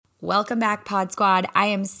Welcome back, Pod Squad. I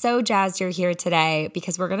am so jazzed you're here today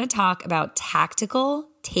because we're going to talk about tactical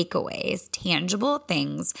takeaways, tangible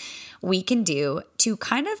things we can do to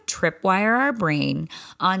kind of tripwire our brain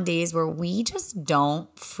on days where we just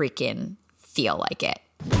don't freaking feel like it.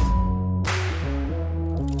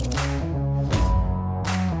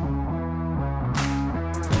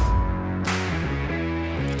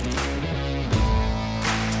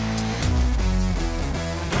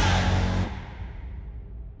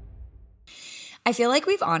 I feel like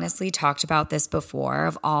we've honestly talked about this before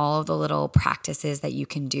of all of the little practices that you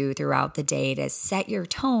can do throughout the day to set your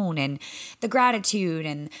tone and the gratitude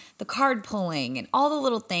and the card pulling and all the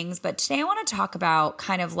little things. But today I want to talk about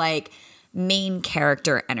kind of like main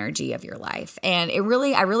character energy of your life. And I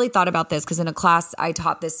really thought about this because in a class I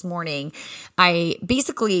taught this morning, I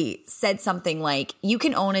basically said something like, you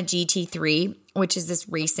can own a GT3, which is this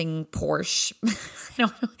racing Porsche. I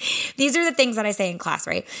don't know. These are the things that I say in class,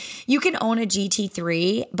 right? You can own a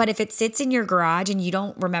GT3, but if it sits in your garage and you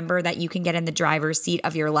don't remember that you can get in the driver's seat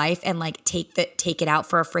of your life and like take it out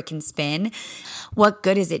for a freaking spin, what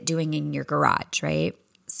good is it doing in your garage, right?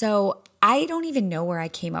 So I don't even know where I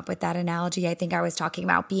came up with that analogy. I think I was talking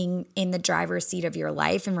about being in the driver's seat of your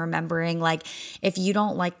life and remembering like if you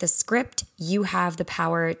don't like the script, you have the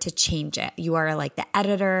power to change it. You are like the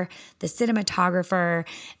editor, the cinematographer,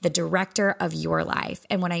 the director of your life.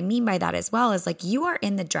 And what I mean by that as well is like you are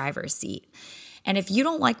in the driver's seat. And if you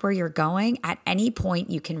don't like where you're going, at any point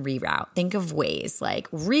you can reroute. Think of ways like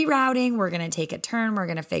rerouting, we're going to take a turn, we're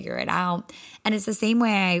going to figure it out. And it's the same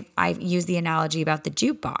way I use the analogy about the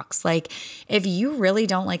jukebox. Like if you really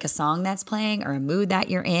don't like a song that's playing or a mood that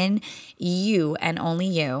you're in, you and only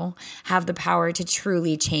you have the power to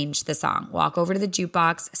truly change the song. Walk over to the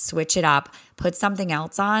jukebox, switch it up, put something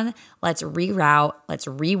else on. Let's reroute, let's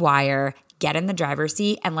rewire, get in the driver's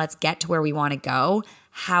seat, and let's get to where we want to go,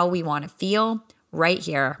 how we want to feel right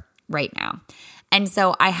here, right now. And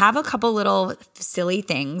so I have a couple little silly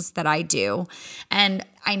things that I do. And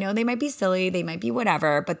I know they might be silly, they might be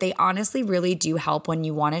whatever, but they honestly really do help when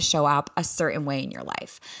you want to show up a certain way in your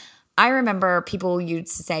life. I remember people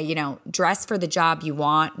used to say, dress for the job you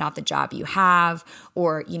want, not the job you have,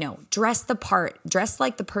 or, dress the part, dress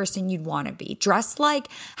like the person you'd want to be, dress like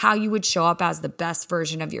how you would show up as the best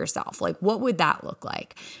version of yourself. Like, what would that look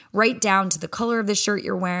like? Right down to the color of the shirt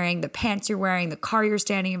you're wearing, the pants you're wearing, the car you're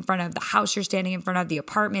standing in front of, the house you're standing in front of, the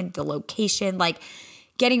apartment, the location, like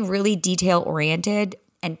getting really detail oriented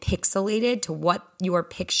and pixelated to what your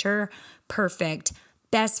picture perfect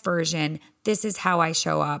best version, this is how I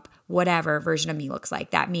show up, whatever version of me looks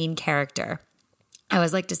like, that main character. I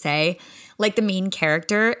always like to say, like the main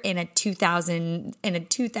character in a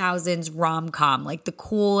 2000s rom-com, like the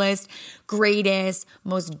coolest, greatest,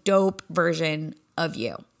 most dope version of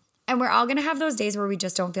you. And we're all going to have those days where we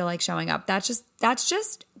just don't feel like showing up. That's just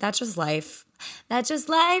life. That's just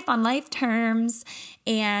life on life terms.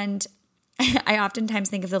 And I oftentimes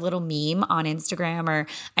think of the little meme on Instagram, or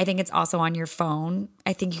I think it's also on your phone.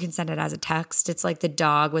 I think you can send it as a text. It's like the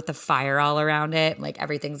dog with the fire all around it, like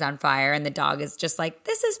everything's on fire, and the dog is just like,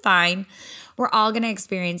 this is fine. We're all going to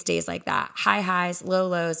experience days like that. High highs, low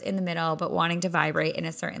lows, in the middle, but wanting to vibrate in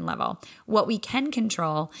a certain level. What we can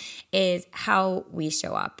control is how we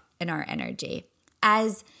show up in our energy.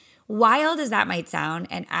 As wild as that might sound,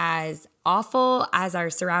 and as awful as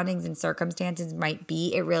our surroundings and circumstances might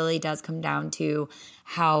be, it really does come down to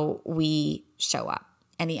how we show up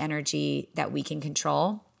and the energy that we can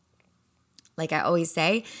control. Like I always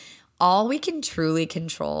say, all we can truly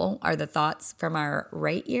control are the thoughts from our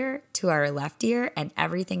right ear to our left ear and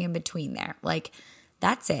everything in between there. Like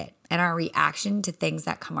that's it. And our reaction to things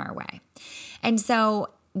that come our way. And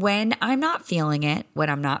so when I'm not feeling it, when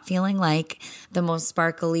I'm not feeling like the most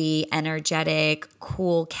sparkly, energetic,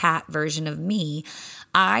 cool cat version of me,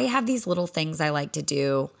 I have these little things I like to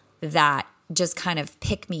do that just kind of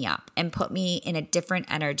pick me up and put me in a different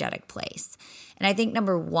energetic place. And I think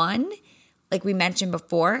number one, like we mentioned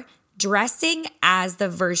before, dressing as the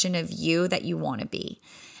version of you that you want to be.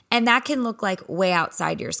 And that can look like way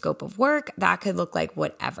outside your scope of work. That could look like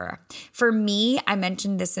whatever. For me, I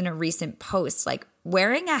mentioned this in a recent post, like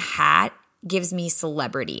wearing a hat gives me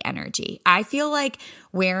celebrity energy. I feel like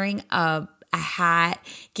wearing a hat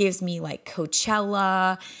gives me like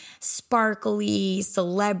Coachella, sparkly,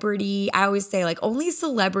 celebrity. I always say like only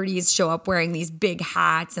celebrities show up wearing these big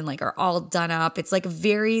hats and like are all done up. It's like a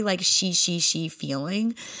very like she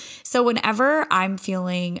feeling. So whenever I'm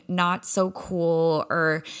feeling not so cool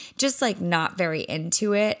or just like not very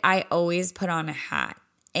into it, I always put on a hat.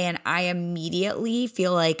 and I immediately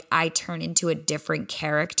feel like I turn into a different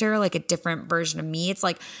character, like a different version of me. It's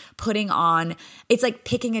like it's like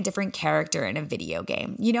picking a different character in a video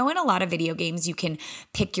game. You know, in a lot of video games, you can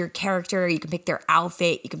pick your character, you can pick their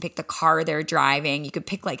outfit, you can pick the car they're driving, you could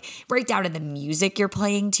pick like right down to the music you're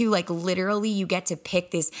playing to. Like literally, you get to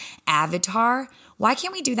pick this avatar. Why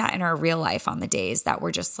can't we do that in our real life on the days that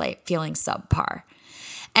we're just like feeling subpar?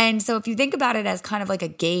 And so if you think about it as kind of like a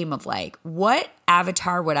game of like, what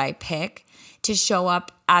avatar would I pick to show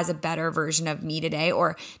up as a better version of me today,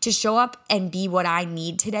 or to show up and be what I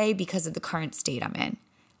need today because of the current state I'm in?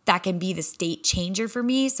 That can be the state changer for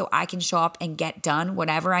me so I can show up and get done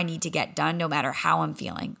whatever I need to get done, no matter how I'm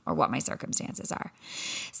feeling or what my circumstances are.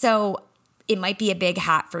 So it might be a big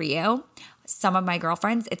hat for you. Some of my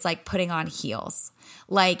girlfriends, it's like putting on heels.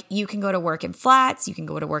 Like you can go to work in flats, you can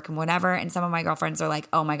go to work in whatever. And some of my girlfriends are like,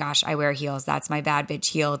 oh my gosh, I wear heels. That's my bad bitch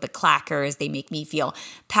heel. The clackers, they make me feel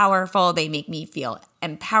powerful. They make me feel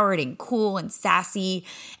empowered and cool and sassy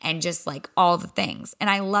and just like all the things. And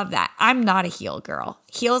I love that. I'm not a heel girl.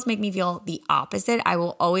 Heels make me feel the opposite. I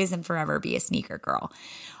will always and forever be a sneaker girl.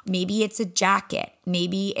 Maybe it's a jacket.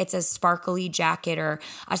 Maybe it's a sparkly jacket or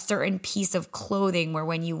a certain piece of clothing where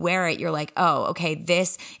when you wear it, you're like, oh, okay,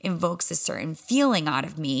 this invokes a certain feeling out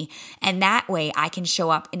of me. And that way I can show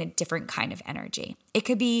up in a different kind of energy. It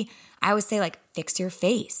could be, I always say like, fix your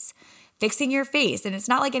face. Fixing your face. And it's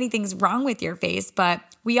not like anything's wrong with your face, but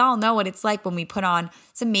we all know what it's like when we put on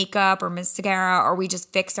some makeup or mascara, or we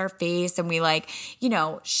just fix our face and we like, you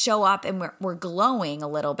know, show up and we're glowing a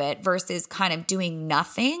little bit versus kind of doing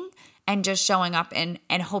nothing and just showing up and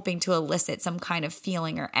hoping to elicit some kind of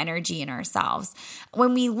feeling or energy in ourselves.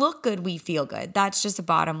 When we look good, we feel good. That's just a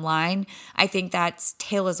bottom line. I think that's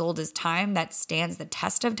tale as old as time. That stands the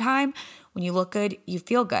test of time. When you look good, you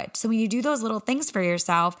feel good. So when you do those little things for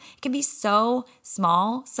yourself, it can be so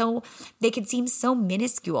small, so they can seem so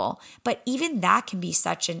minuscule, but even that can be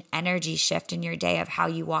such an energy shift in your day of how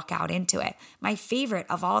you walk out into it. My favorite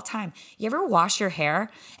of all time, you ever wash your hair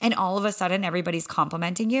and all of a sudden everybody's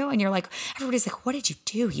complimenting you and you're like, everybody's like, what did you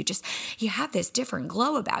do? You have this different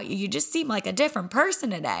glow about you. You just seem like a different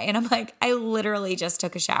person today. And I'm like, I literally just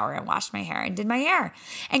took a shower and washed my hair and did my hair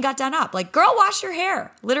and got done up. Like, girl, wash your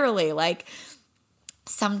hair. Literally, like,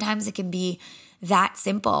 sometimes it can be that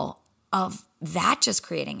simple of that just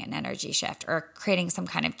creating an energy shift or creating some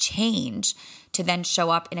kind of change to then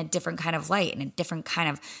show up in a different kind of light and a different kind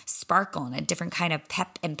of sparkle and a different kind of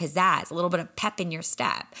pep and pizzazz, a little bit of pep in your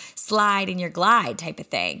step, slide in your glide type of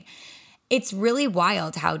thing. It's really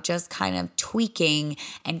wild how just kind of tweaking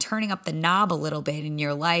and turning up the knob a little bit in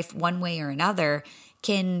your life one way or another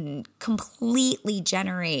can completely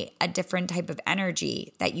generate a different type of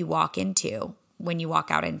energy that you walk into when you walk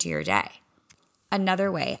out into your day.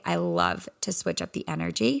 Another way I love to switch up the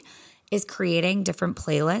energy is creating different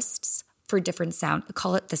playlists for different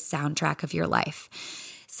call it the soundtrack of your life.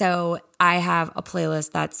 So I have a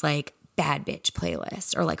playlist that's like bad bitch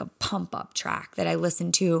playlist or like a pump up track that I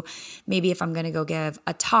listen to maybe if I'm going to go give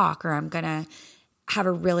a talk or I'm going to have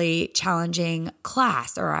a really challenging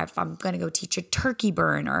class or if I'm going to go teach a turkey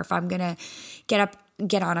burn or if I'm going to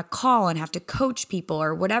get on a call and have to coach people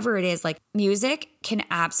or whatever it is. Like music can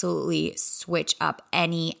absolutely switch up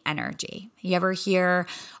any energy. You ever hear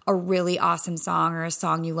a really awesome song or a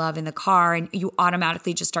song you love in the car and you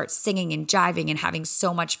automatically just start singing and jiving and having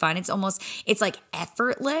so much fun? It's like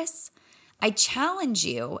effortless. I challenge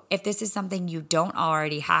you, if this is something you don't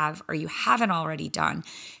already have or you haven't already done,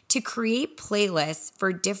 to create playlists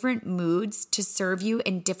for different moods to serve you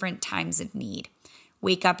in different times of need.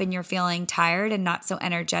 Wake up and you're feeling tired and not so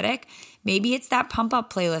energetic. Maybe it's that pump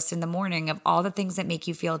up playlist in the morning of all the things that make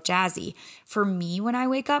you feel jazzy. For me, when I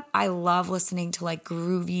wake up, I love listening to like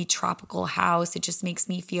groovy tropical house. It just makes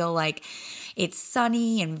me feel like it's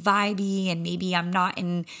sunny and vibey, and maybe I'm not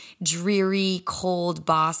in dreary, cold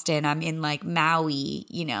Boston. I'm in like Maui,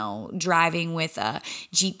 driving with a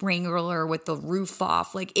Jeep Wrangler with the roof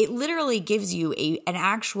off. Like it literally gives you an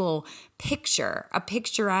actual picture, a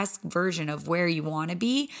picturesque version of where you want to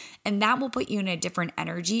be. And that will put you in a different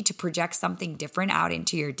energy to project something different out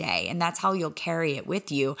into your day. And that's how you'll carry it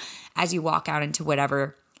with you as you walk out into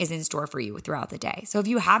whatever is in store for you throughout the day. So if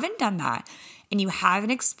you haven't done that and you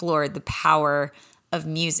haven't explored the power of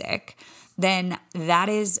music, then that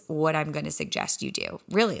is what I'm going to suggest you do.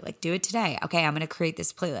 Really, like do it today. Okay, I'm going to create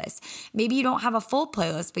this playlist. Maybe you don't have a full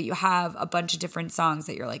playlist, but you have a bunch of different songs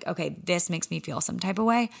that you're like, okay, this makes me feel some type of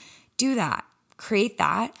way. Do that. Create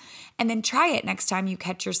that. And then try it next time you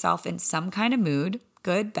catch yourself in some kind of mood,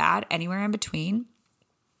 good, bad, anywhere in between,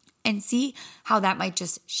 and see how that might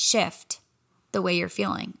just shift the way you're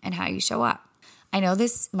feeling and how you show up. I know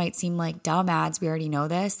this might seem like dumb ads. We already know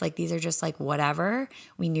this. Like these are just like whatever.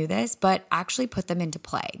 We knew this, but actually put them into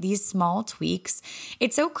play. These small tweaks.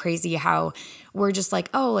 It's so crazy how we're just like,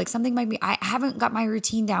 oh, like something might be, I haven't got my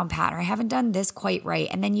routine down pat, or I haven't done this quite right.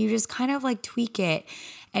 And then you just kind of like tweak it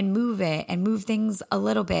and move things a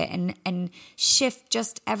little bit and shift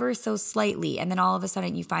just ever so slightly. And then all of a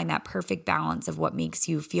sudden you find that perfect balance of what makes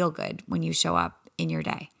you feel good when you show up in your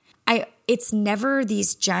day. It's never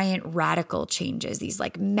these giant radical changes, these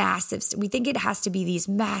like massive, we think it has to be these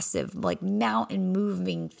massive like mountain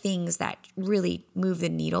moving things that really move the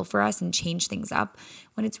needle for us and change things up,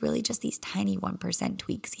 when it's really just these tiny 1%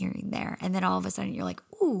 tweaks here and there. And then all of a sudden you're like,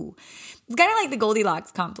 ooh, it's kind of like the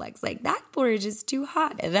Goldilocks complex. Like that porridge is too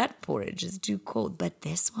hot and that porridge is too cold, but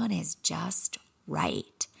this one is just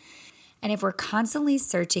right. And if we're constantly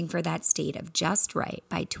searching for that state of just right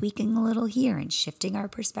by tweaking a little here and shifting our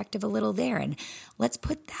perspective a little there, and let's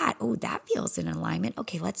put that, oh, that feels in alignment.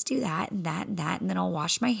 Okay, let's do that and that and that. And then I'll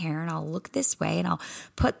wash my hair and I'll look this way and I'll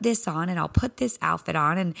put this on and I'll put this outfit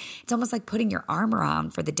on. And it's almost like putting your armor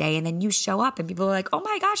on for the day. And then you show up and people are like, oh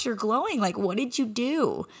my gosh, you're glowing. Like, what did you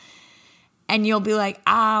do? And you'll be like,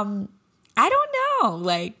 I don't know.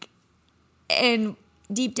 Like, and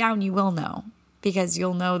deep down you will know, because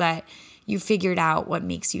you'll know that you figured out what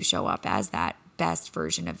makes you show up as that best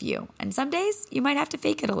version of you. And some days you might have to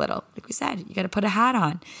fake it a little. Like we said, you got to put a hat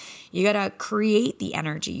on. You got to create the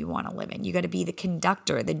energy you want to live in. You got to be the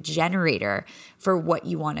conductor, the generator for what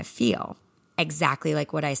you want to feel. Exactly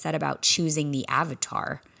like what I said about choosing the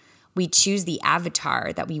avatar. We choose the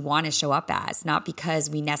avatar that we want to show up as, not because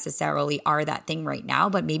we necessarily are that thing right now,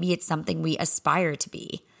 but maybe it's something we aspire to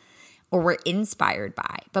be, or we're inspired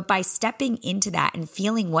by. But by stepping into that and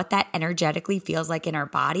feeling what that energetically feels like in our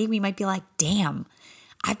body, we might be like, damn,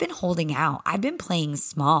 I've been holding out. I've been playing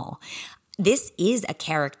small. This is a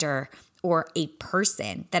character or a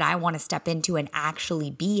person that I want to step into and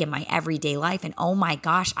actually be in my everyday life. And oh my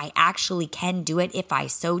gosh, I actually can do it if I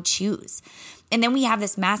so choose. And then we have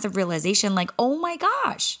this massive realization like, oh my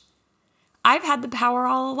gosh, I've had the power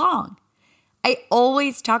all along. I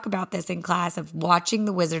always talk about this in class of watching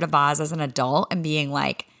The Wizard of Oz as an adult and being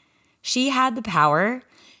like, she had the power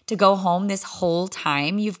to go home this whole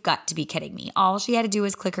time. You've got to be kidding me. All she had to do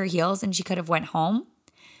was click her heels and she could have went home.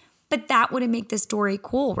 But that wouldn't make the story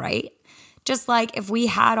cool, right? Just like if we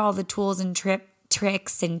had all the tools and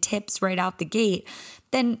tricks and tips right out the gate,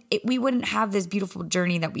 then we wouldn't have this beautiful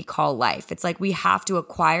journey that we call life. It's like we have to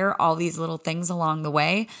acquire all these little things along the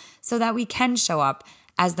way so that we can show up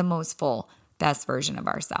as the most full, best version of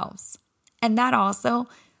ourselves. And that also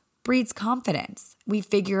breeds confidence. We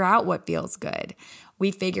figure out what feels good.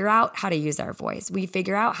 We figure out how to use our voice. We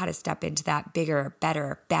figure out how to step into that bigger,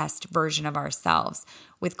 better, best version of ourselves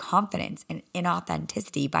with confidence and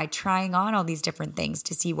inauthenticity by trying on all these different things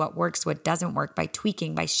to see what works, what doesn't work, by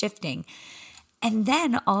tweaking, by shifting. And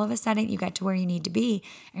then all of a sudden you get to where you need to be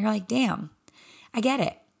and you're like, damn, I get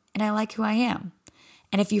it. And I like who I am.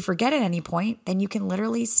 And if you forget at any point, then you can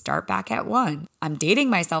literally start back at one. I'm dating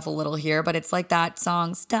myself a little here, but it's like that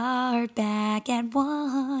song, Start Back at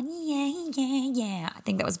One. Yeah, yeah, yeah. I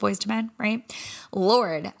think that was Boyz II Men, right?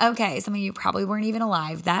 Lord. Okay, some of you probably weren't even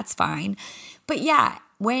alive. That's fine. But yeah,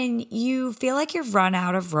 when you feel like you've run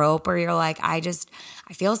out of rope, or you're like, I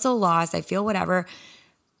feel so lost, I feel whatever,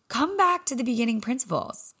 come back to the beginning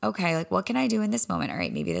principles. Okay, like what can I do in this moment? All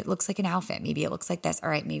right, maybe it looks like an outfit. Maybe it looks like this. All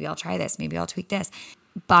right, maybe I'll try this. Maybe I'll tweak this.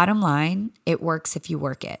 Bottom line, it works if you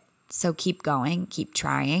work it. So keep going, keep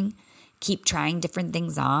trying different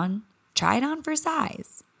things on. Try it on for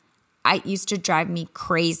size. It used to drive me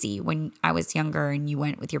crazy when I was younger and you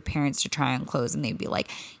went with your parents to try on clothes and they'd be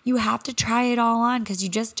like, you have to try it all on because you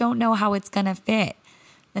just don't know how it's going to fit.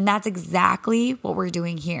 And that's exactly what we're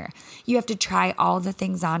doing here. You have to try all the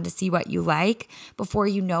things on to see what you like before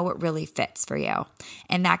you know what really fits for you.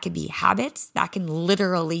 And that could be habits. That can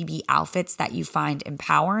literally be outfits that you find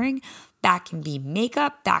empowering. That can be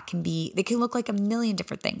makeup. They can look like a million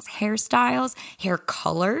different things. Hairstyles, hair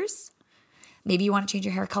colors. Maybe you want to change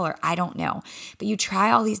your hair color. I don't know. But you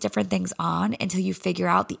try all these different things on until you figure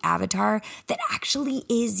out the avatar that actually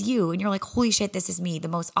is you. And you're like, holy shit, this is me, the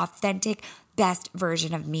most authentic, best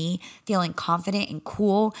version of me, feeling confident and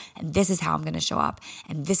cool. And this is how I'm going to show up.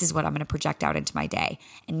 And this is what I'm going to project out into my day.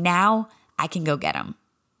 And now I can go get them.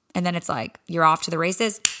 And then it's like, you're off to the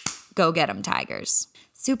races. Go get them, Tigers.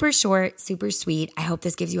 Super short, super sweet. I hope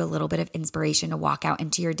this gives you a little bit of inspiration to walk out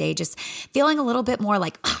into your day just feeling a little bit more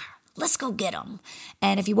like, Let's go get them.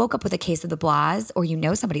 And if you woke up with a case of the blahs, or you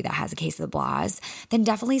know somebody that has a case of the blahs, then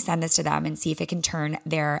definitely send this to them and see if it can turn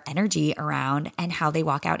their energy around and how they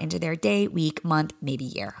walk out into their day, week, month, maybe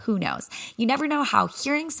year. Who knows? You never know how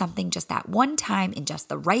hearing something just that one time in just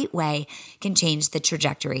the right way can change the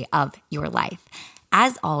trajectory of your life.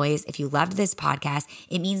 As always, if you loved this podcast,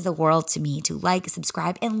 it means the world to me to like,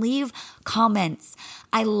 subscribe, and leave comments.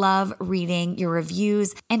 I love reading your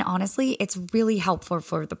reviews, and honestly, it's really helpful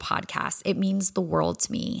for the podcast. It means the world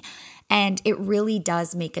to me, and it really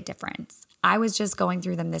does make a difference. I was just going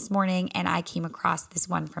through them this morning and I came across this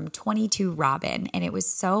one from 22 Robin, and it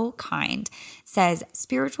was so kind. It says,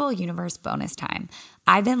 Spiritual Universe bonus time.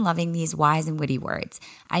 I've been loving these wise and witty words.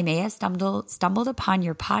 I may have stumbled upon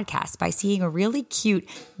your podcast by seeing a really cute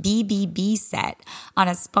BBB set on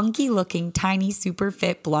a spunky looking, tiny, super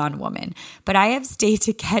fit blonde woman, but I have stayed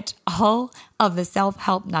to catch all of the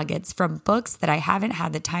self-help nuggets from books that I haven't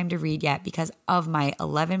had the time to read yet because of my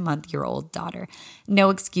 11-month-old daughter. No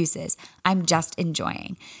excuses. I'm just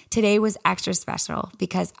enjoying. Today was extra special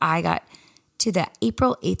because I got to the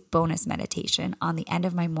April 8th bonus meditation on the end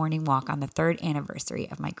of my morning walk on the 3rd anniversary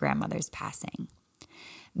of my grandmother's passing.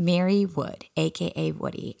 Mary Wood, aka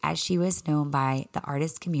Woody, as she was known by the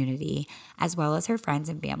artist community, as well as her friends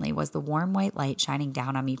and family, was the warm white light shining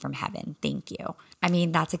down on me from heaven. Thank you. I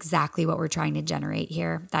mean, that's exactly what we're trying to generate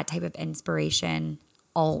here, that type of inspiration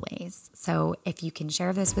always. So if you can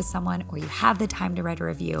share this with someone or you have the time to write a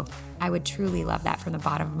review, I would truly love that from the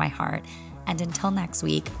bottom of my heart. And until next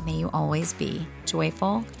week, may you always be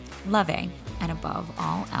joyful, loving, and above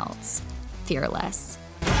all else, fearless.